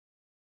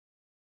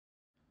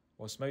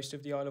Whilst most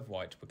of the Isle of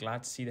Wight were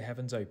glad to see the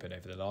heavens open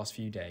over the last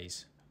few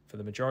days, for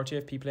the majority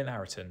of people in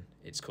Arreton,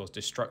 it's caused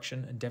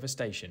destruction and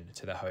devastation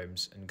to their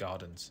homes and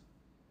gardens.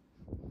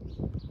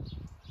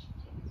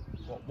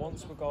 What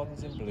once were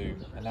gardens in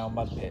bloom are now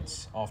mud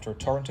pits after a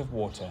torrent of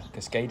water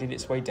cascaded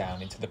its way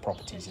down into the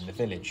properties in the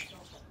village.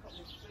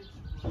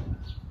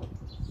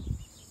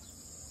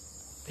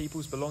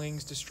 People's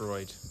belongings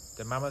destroyed,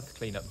 the mammoth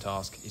clean-up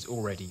task is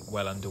already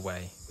well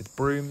underway, with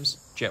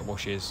brooms, jet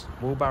washers,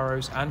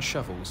 wheelbarrows and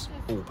shovels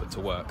all put to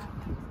work.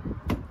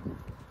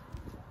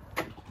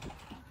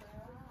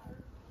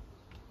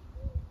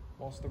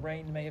 Whilst the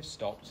rain may have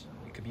stopped,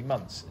 it could be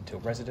months until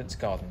residents'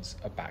 gardens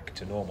are back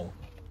to normal.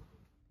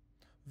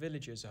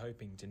 Villagers are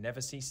hoping to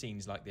never see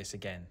scenes like this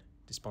again,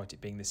 despite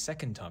it being the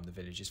second time the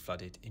village is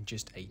flooded in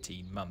just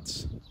 18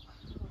 months.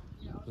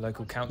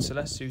 Local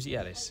councillor Susie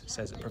Ellis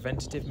says that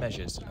preventative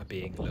measures are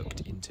being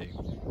looked into.